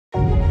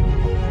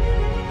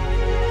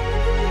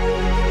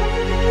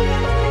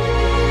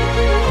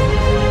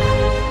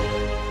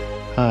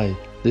Hi,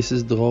 this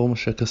is Dror.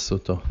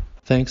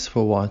 Thanks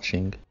for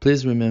watching.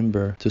 Please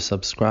remember to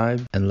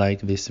subscribe and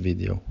like this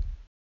video.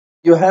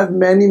 You have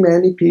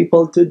many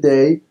people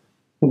today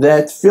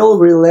that feel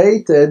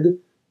related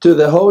to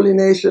the holy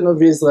nation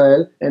of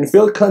Israel and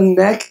feel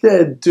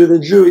connected to the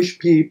Jewish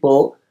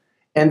people,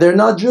 and they're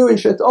not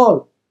Jewish at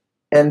all.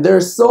 And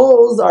their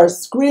souls are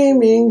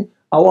screaming,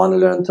 I want to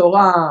learn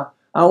Torah,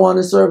 I want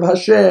to serve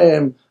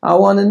Hashem, I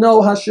want to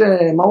know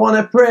Hashem, I want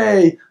to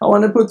pray, I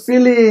want to put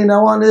tefillin, I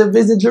want to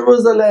visit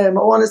Jerusalem,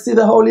 I want to see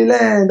the Holy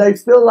Land, I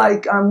feel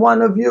like I'm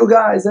one of you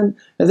guys. And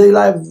they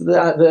love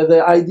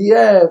the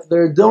IDF,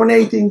 they're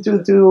donating to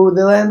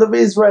the land of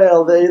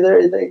Israel,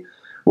 they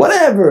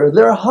whatever.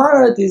 Their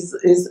heart is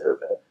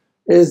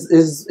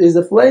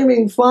a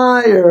flaming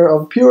fire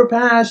of pure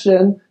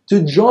passion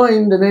to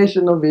join the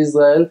nation of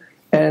Israel,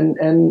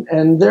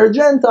 and they're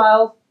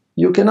Gentiles.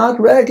 You cannot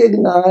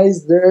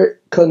recognize their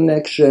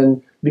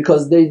connection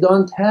because they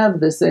don't have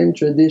the same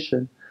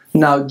tradition.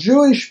 Now,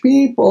 Jewish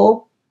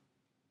people,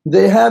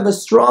 they have a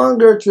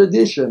stronger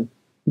tradition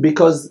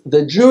because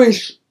the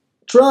Jewish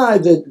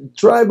tribe, the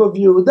tribe of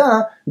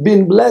Yehudah,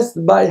 been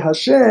blessed by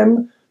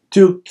Hashem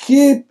to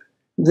keep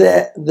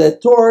the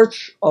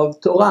torch of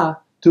Torah,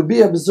 to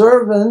be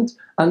observant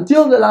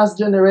until the last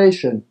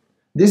generation.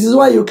 This is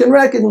why you can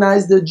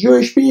recognize the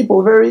Jewish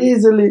people very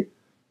easily.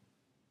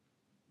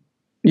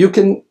 You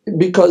can,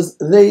 because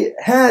they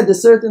had a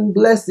certain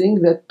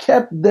blessing that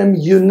kept them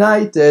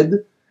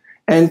united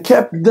and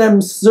kept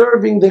them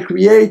serving the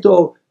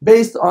Creator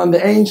based on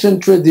the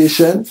ancient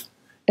tradition,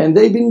 and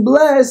they've been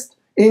blessed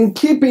in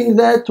keeping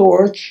that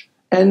torch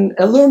and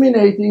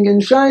illuminating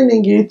and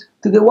shining it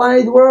to the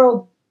wide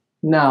world.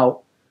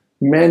 Now,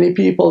 many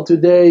people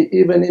today,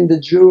 even in the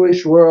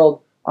Jewish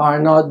world, are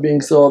not being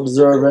so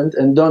observant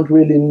and don't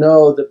really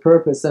know the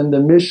purpose and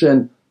the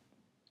mission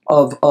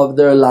of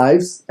their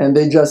lives, and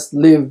they just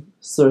live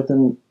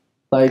certain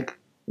like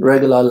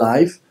regular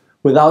life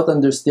without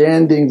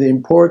understanding the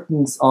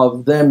importance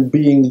of them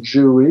being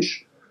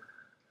Jewish.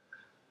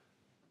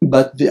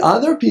 But the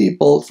other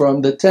people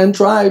from the 10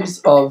 tribes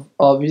of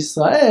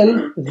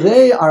Israel,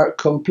 they are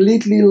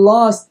completely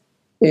lost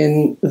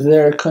in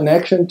their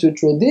connection to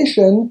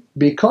tradition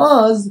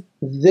because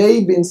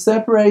they've been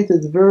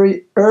separated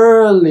very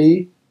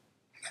early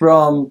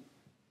from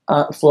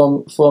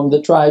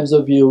the tribes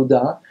of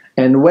Yehudah.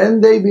 And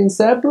when they've been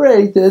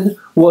separated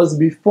was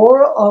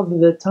before of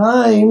the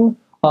time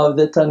of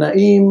the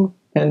Tanaim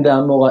and the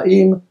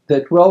Amoraim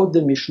that wrote the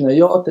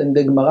Mishnayot and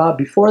the Gemara,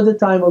 before the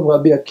time of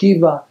Rabbi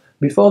Akiva,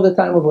 before the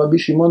time of Rabbi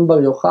Shimon Bar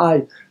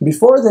Yochai,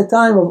 before the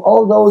time of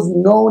all those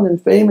known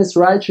and famous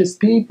righteous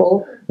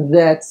people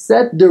that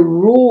set the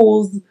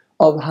rules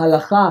of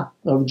halakha,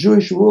 of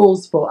Jewish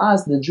rules for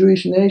us, the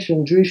Jewish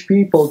nation, Jewish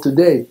people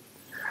today.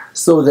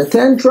 So the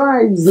 10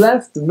 tribes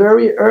left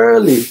very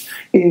early,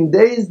 in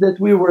days that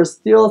we were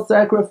still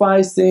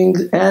sacrificing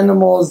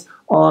animals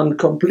on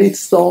complete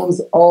stones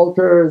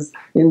altars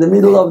in the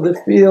middle of the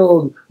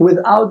field,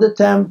 without the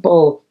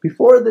temple,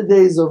 before the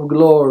days of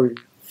glory,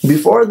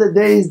 before the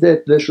days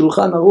that the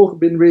Shulchan Aruch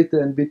been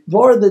written,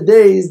 before the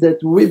days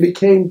that we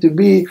became to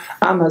be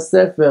Am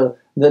HaSefer,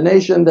 the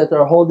nation that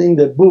are holding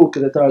the book,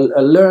 that are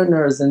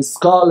learners and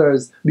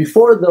scholars,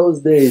 before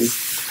those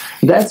days.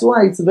 That's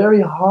why it's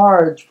very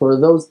hard for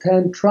those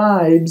 10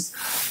 tribes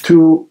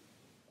to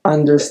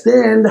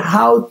understand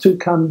how to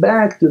come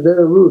back to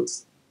their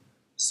roots.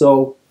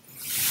 So,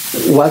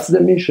 what's the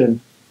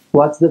mission?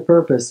 What's the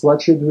purpose?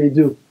 What should we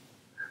do?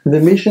 The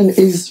mission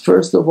is,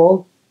 first of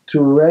all,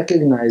 to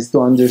recognize,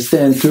 to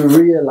understand, to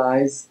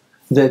realize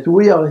that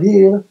we are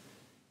here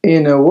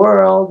in a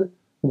world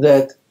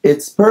that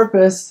its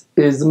purpose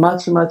is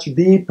much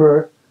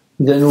deeper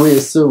than we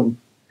assume.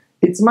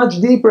 It's much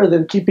deeper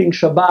than keeping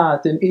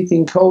Shabbat and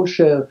eating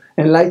kosher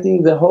and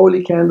lighting the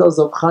holy candles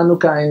of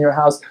Hanukkah in your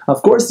house.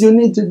 Of course you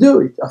need to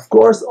do it. Of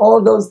course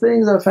all those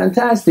things are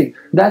fantastic.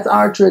 That's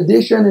our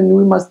tradition, and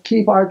we must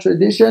keep our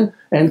tradition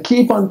and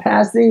keep on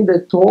passing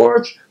the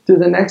torch to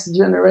the next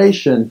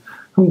generation.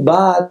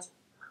 But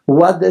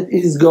what that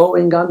is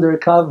going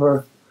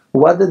undercover,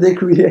 what the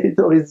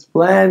Creator is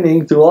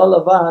planning to all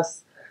of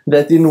us,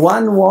 that in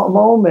one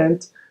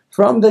moment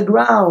from the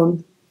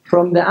ground,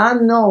 from the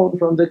unknown,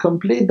 from the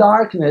complete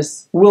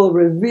darkness, will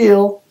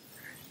reveal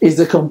is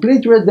a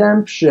complete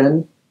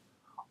redemption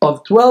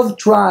of 12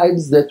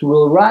 tribes that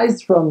will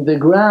rise from the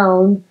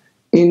ground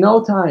in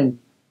no time.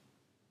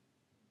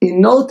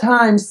 In no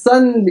time,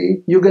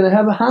 suddenly, you're going to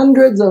have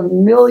hundreds of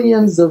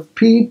millions of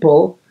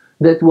people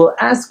that will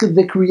ask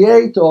the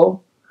Creator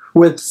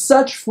with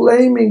such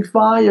flaming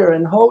fire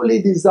and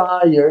holy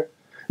desire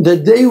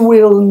that they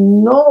will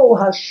know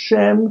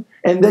Hashem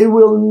and they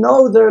will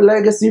know their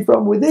legacy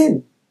from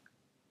within.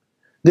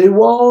 They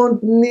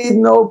won't need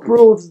no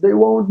proofs, they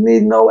won't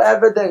need no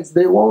evidence,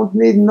 they won't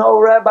need no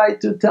rabbi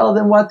to tell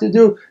them what to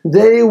do.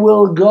 They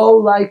will go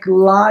like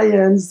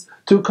lions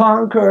to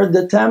conquer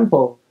the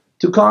temple,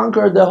 to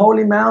conquer the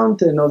holy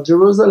mountain of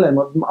Jerusalem,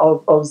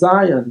 of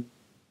Zion.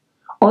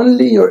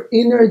 Only your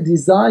inner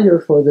desire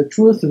for the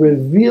truth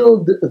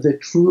revealed the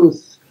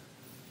truth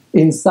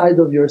inside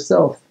of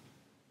yourself.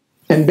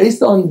 And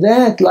based on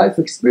that life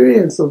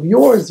experience of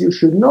yours, you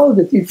should know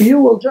that if you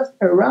will just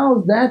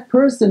arouse that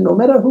person, no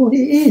matter who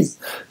he is,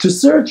 to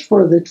search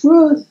for the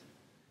truth,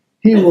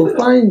 he will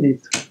find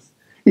it.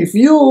 If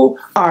you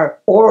are,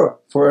 or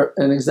for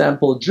an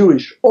example,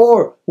 Jewish,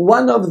 or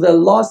one of the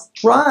lost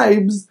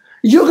tribes,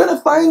 you're going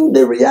to find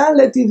the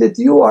reality that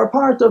you are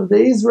part of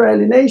the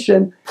Israeli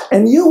nation,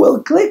 and you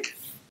will click,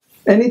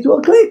 and it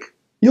will click.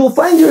 You'll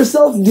find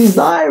yourself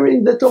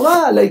desiring the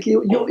Torah, like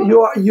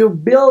you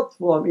built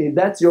from it.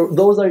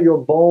 Those are your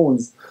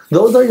bones.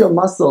 Those are your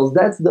muscles.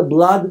 That's the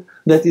blood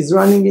that is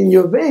running in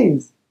your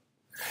veins.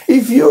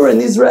 If you're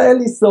an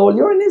Israeli soul,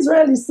 you're an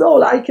Israeli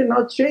soul. I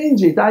cannot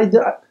change it.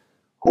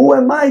 Who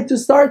am I to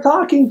start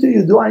talking to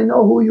you? Do I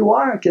know who you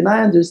are? Can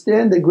I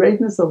understand the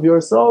greatness of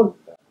your soul?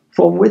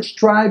 From which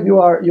tribe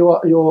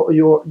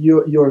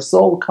your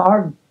soul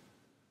carved?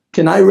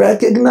 Can I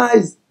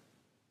recognize?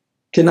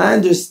 Can I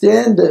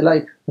understand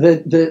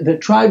the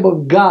tribe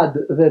of Gad,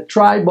 the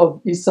tribe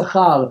of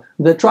Issachar,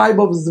 the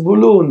tribe of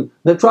Zvulun,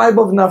 the tribe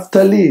of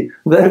Naphtali,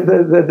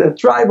 the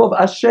tribe of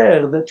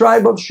Asher, the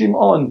tribe of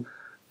Shimon?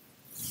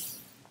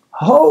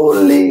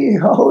 Holy,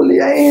 holy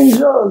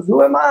angels,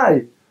 who am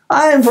I?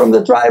 I am from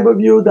the tribe of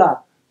Judah.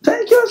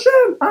 Thank you,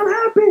 Hashem, I'm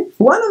happy.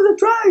 One of the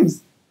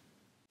tribes.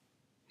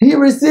 He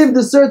received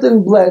a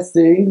certain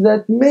blessing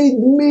that made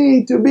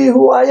me to be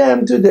who I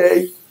am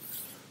today.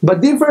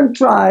 But different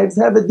tribes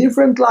have a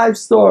different life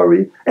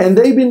story, and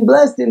they've been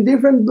blessed in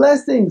different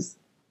blessings.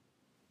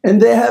 And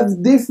they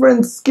have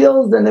different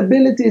skills and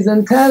abilities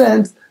and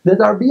talents that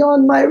are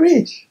beyond my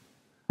reach.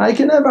 I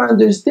can never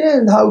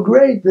understand how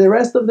great the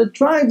rest of the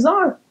tribes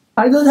are.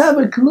 I don't have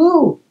a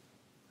clue.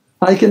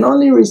 I can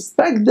only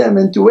respect them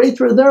and to wait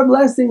for their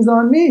blessings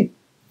on me.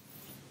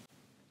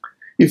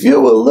 If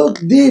you will look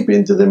deep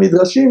into the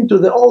Midrashim, to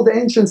the old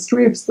ancient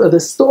scripts, the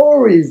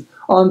stories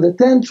on the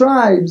 10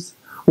 tribes,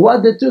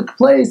 what that took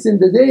place in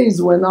the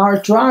days when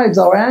our tribes,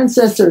 our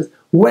ancestors,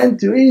 went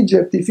to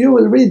Egypt, if you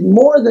will read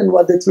more than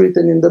what is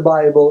written in the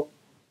Bible,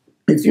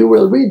 if you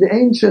will read the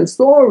ancient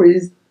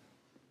stories,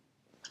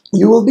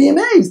 you will be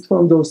amazed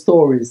from those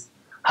stories.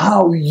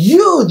 How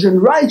huge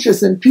and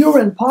righteous and pure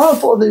and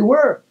powerful they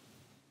were.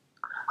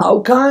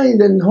 How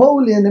kind and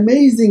holy and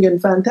amazing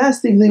and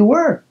fantastic they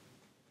were.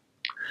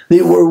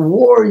 They were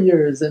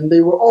warriors and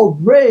they were all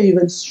brave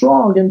and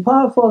strong and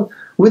powerful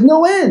with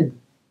no end.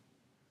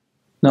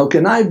 Now,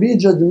 can I be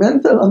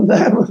judgmental on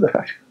them?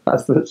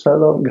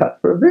 Shalom, God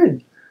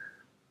forbid.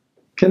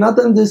 Cannot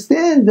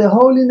understand the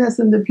holiness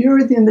and the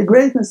purity and the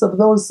greatness of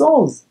those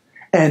souls.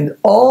 And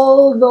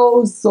all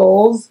those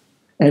souls,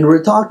 and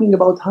we're talking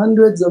about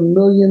hundreds of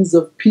millions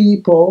of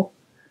people,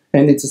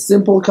 and it's a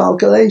simple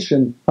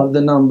calculation of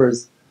the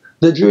numbers.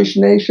 The Jewish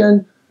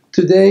nation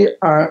today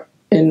are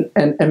in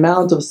an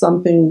amount of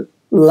something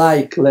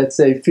like, let's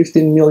say,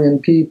 15 million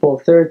people,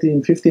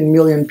 15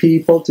 million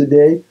people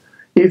today.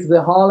 If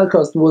the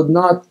Holocaust would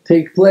not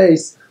take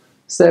place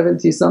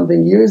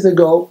 70-something years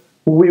ago,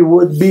 we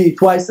would be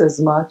twice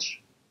as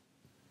much.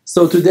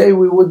 So today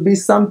we would be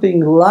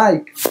something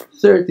like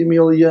 30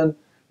 million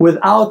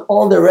without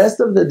all the rest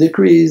of the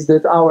decrees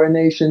that our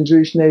nation,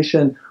 Jewish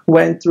nation,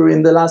 went through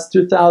in the last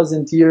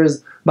 2,000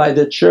 years by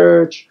the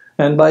church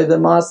and by the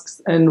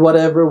mosques and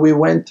whatever we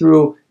went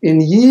through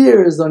in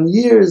years on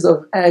years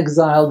of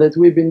exile, that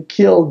we've been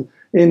killed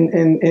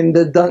in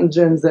the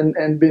dungeons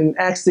and been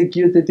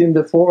executed in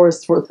the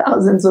forest for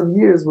thousands of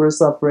years. We're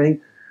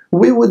suffering.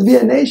 We would be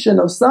a nation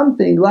of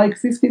something like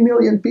 50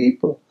 million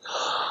people.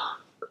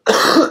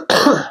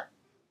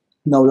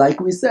 Now, like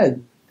we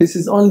said, this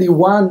is only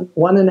one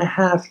and a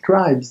half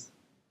tribes.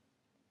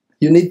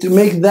 You need to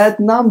make that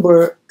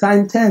number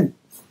times 10.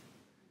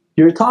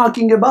 You're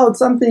talking about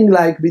something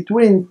like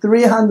between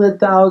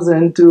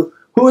 300,000 to,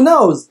 who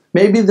knows,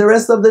 maybe the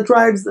rest of the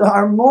tribes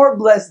are more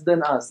blessed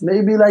than us.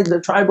 Maybe like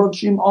the tribe of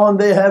Shimon,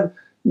 they have,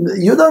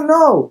 you don't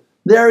know.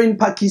 They're in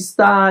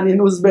Pakistan, in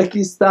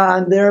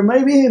Uzbekistan,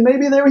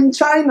 maybe they're in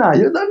China,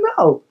 you don't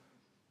know.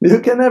 You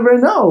can never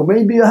know.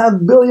 Maybe you have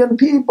 1 billion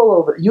people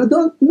over. You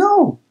don't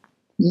know.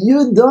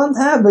 You don't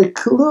have a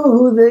clue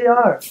who they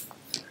are.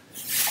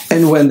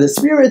 And when the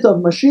spirit of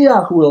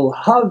Mashiach will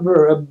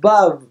hover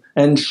above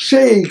and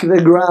shake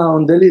the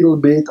ground a little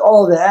bit,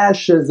 all the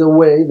ashes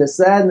away, the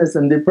sadness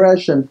and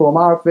depression from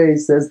our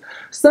faces,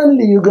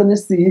 suddenly you're going to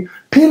see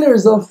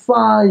pillars of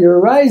fire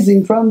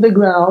rising from the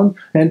ground,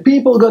 and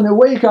people going to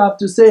wake up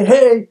to say,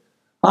 hey,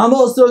 I'm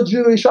also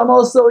Jewish, I'm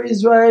also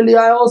Israeli,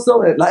 I also,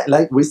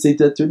 like we see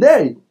it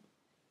today.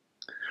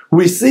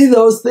 We see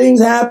those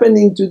things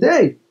happening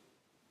today.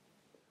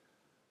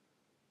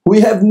 We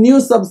have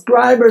new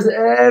subscribers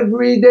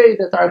every day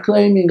that are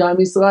claiming, I'm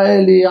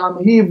Israeli,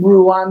 I'm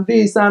Hebrew, I'm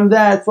this, I'm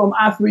that. From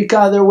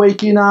Africa they're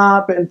waking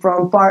up, and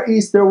from Far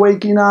East they're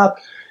waking up.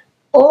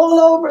 All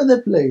over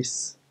the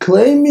place,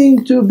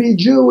 claiming to be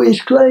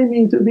Jewish,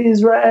 claiming to be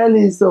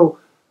Israeli. So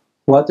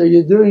what are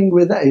you doing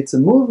with that? It's a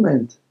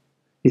movement.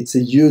 It's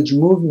a huge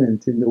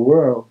movement in the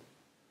world.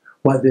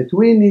 What that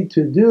we need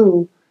to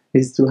do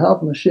is to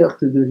help Mashiach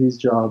to do his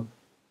job.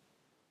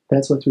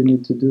 That's what we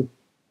need to do.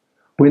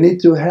 We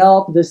need to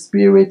help the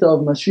spirit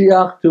of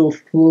Mashiach to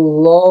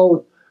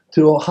float,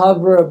 to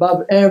hover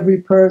above every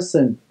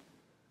person.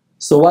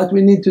 So what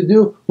we need to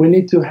do, we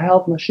need to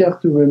help Mashiach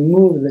to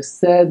remove the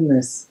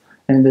sadness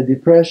and the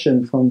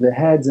depression from the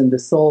heads and the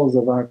souls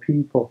of our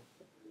people.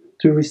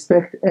 To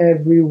respect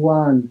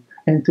everyone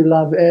and to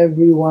love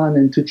everyone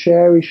and to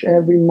cherish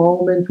every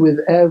moment with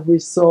every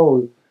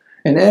soul.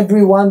 And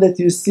everyone that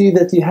you see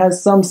that he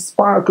has some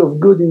spark of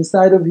good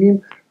inside of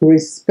him,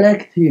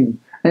 respect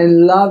him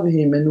and love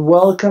him and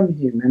welcome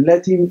him and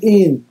let him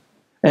in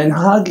and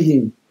hug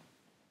him.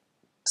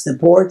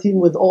 Support him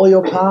with all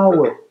your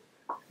power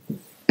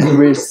and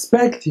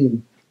respect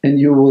him, and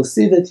you will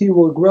see that he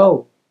will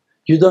grow.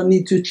 You don't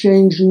need to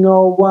change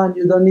no one.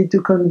 You don't need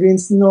to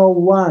convince no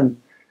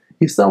one.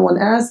 If someone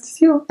asks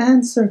you,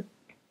 answer.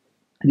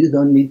 You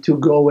don't need to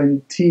go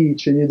and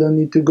teach, and you don't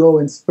need to go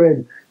and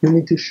spread. You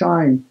need to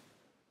shine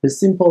the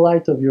simple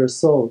light of your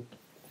soul.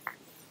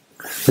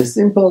 The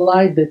simple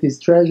light that is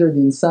treasured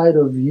inside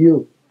of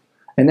you.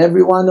 And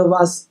every one of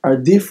us are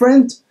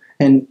different,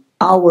 and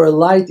our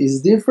light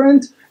is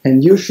different,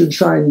 and you should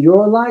shine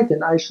your light,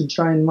 and I should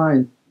shine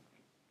mine.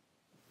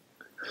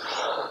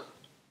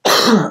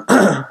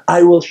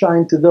 I will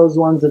shine to those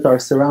ones that are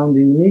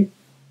surrounding me,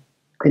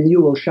 and you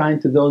will shine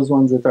to those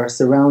ones that are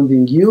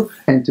surrounding you,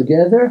 and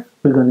together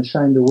we're going to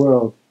shine the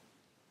world.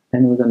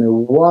 And we're going to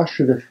wash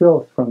the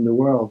filth from the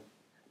world.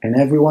 And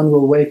everyone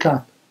will wake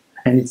up.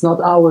 And it's not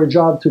our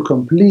job to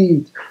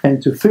complete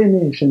and to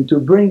finish and to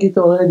bring it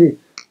already.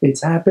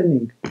 It's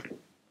happening.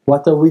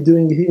 What are we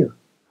doing here?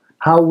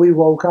 How we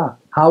woke up?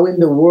 How in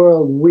the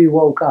world we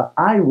woke up?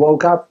 I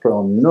woke up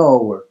from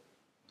nowhere.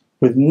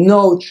 With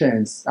no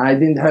chance. I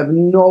didn't have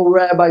no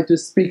rabbi to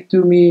speak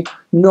to me.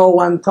 No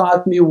one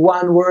taught me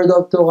one word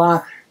of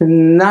Torah.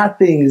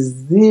 Nothing.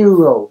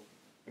 Zero.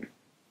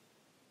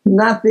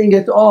 Nothing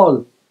at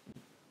all.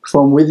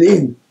 From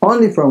within.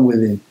 Only from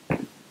within.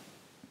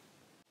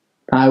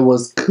 I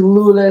was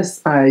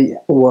clueless. I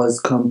was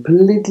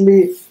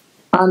completely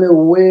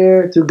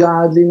unaware to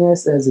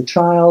godliness as a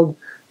child,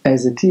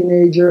 as a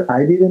teenager.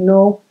 I didn't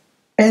know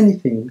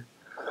anything.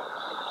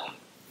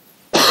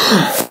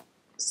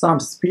 Some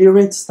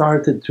spirit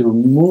started to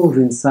move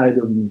inside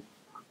of me.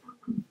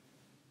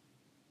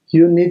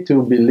 You need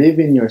to believe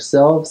in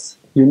yourselves.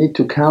 You need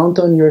to count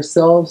on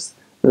yourselves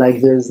like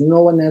there's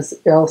no one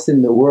else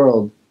in the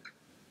world.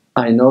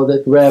 I know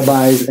that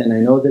rabbis and I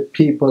know that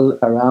people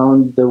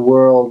around the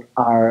world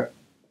are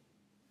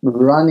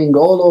running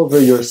all over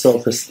your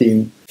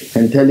self-esteem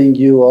and telling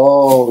you,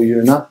 oh,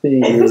 you're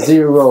nothing, you're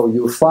zero,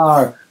 you're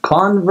far,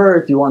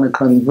 convert, you want to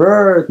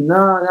convert,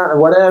 no,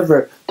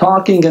 whatever,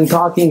 talking and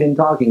talking and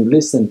talking.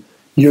 Listen,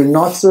 you're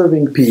not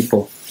serving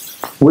people.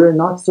 We're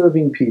not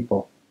serving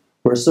people.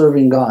 We're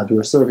serving God,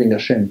 we're serving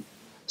Hashem.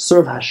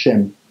 Serve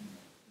Hashem.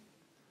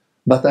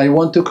 But I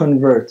want to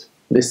convert.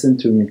 Listen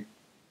to me.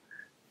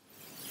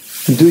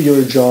 Do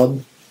your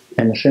job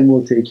and Hashem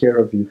will take care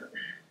of you.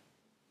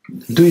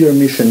 Do your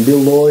mission. Be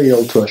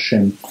loyal to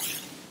Hashem.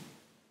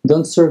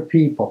 Don't serve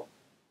people.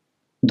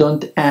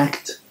 Don't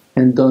act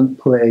and don't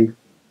play.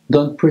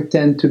 Don't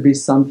pretend to be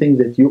something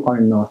that you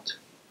are not.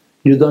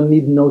 You don't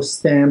need no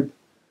stamp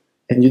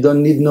and you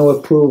don't need no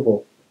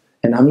approval.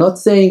 And I'm not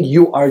saying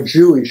you are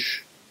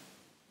Jewish.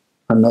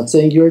 I'm not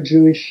saying you're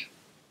Jewish.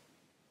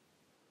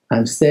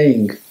 I'm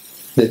saying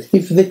that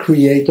if the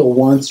Creator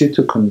wants you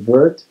to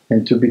convert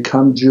and to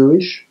become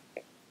Jewish,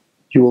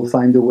 you will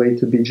find a way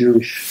to be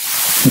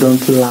Jewish.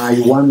 Don't lie,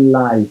 one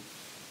lie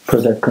for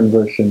that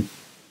conversion.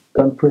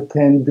 Don't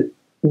pretend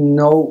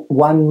no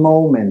one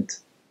moment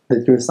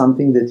that you're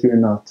something that you're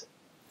not.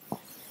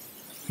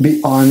 Be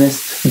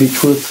honest, be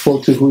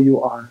truthful to who you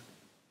are.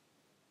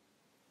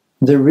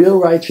 The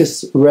real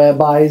righteous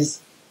rabbis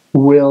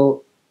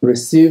will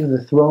receive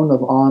the throne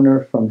of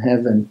honor from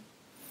heaven,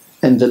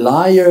 and the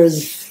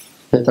liars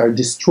that are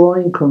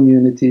destroying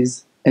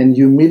communities and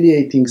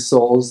humiliating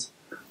souls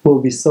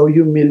will be so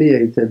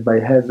humiliated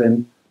by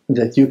heaven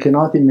that you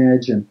cannot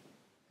imagine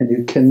and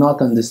you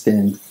cannot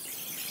understand.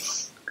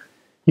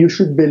 You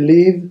should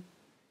believe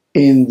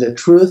in the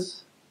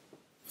truth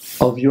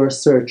of your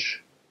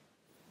search,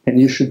 and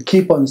you should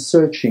keep on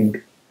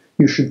searching.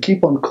 You should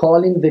keep on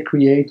calling the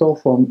Creator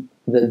from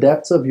the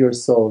depths of your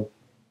soul,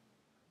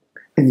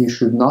 and you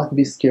should not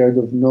be scared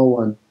of no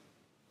one.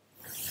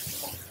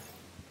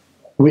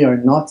 We are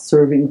not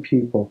serving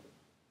people.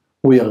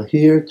 We are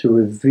here to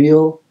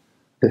reveal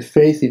the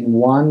faith in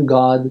one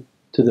God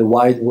to the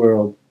wide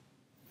world.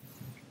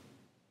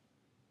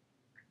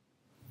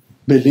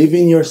 Believe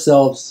in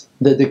yourselves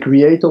that the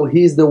Creator,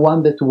 He is the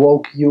one that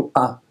woke you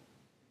up.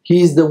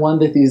 He is the one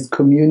that is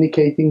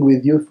communicating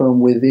with you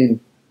from within.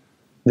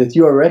 That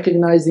you are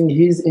recognizing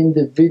His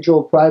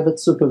individual private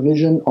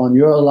supervision on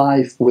your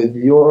life with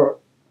your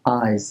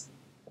eyes.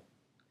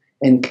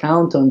 And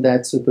count on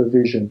that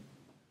supervision.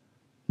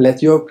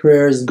 Let your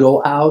prayers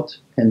go out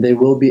and they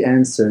will be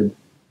answered.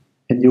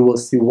 And you will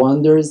see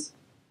wonders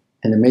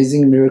and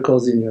amazing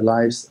miracles in your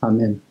lives.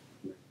 Amen.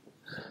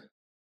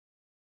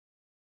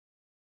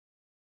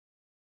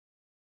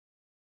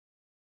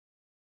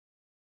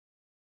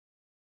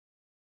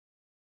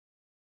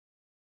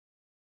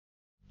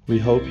 We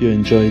hope you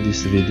enjoyed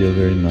this video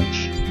very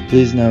much.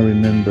 Please now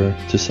remember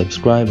to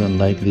subscribe and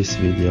like this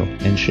video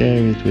and share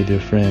it with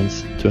your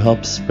friends to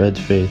help spread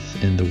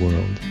faith in the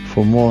world.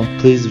 For more,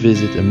 please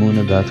visit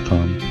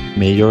Emunah.com.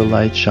 May your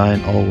light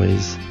shine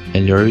always,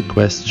 and your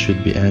requests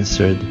should be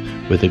answered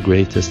with the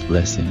greatest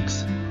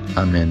blessings.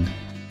 Amen.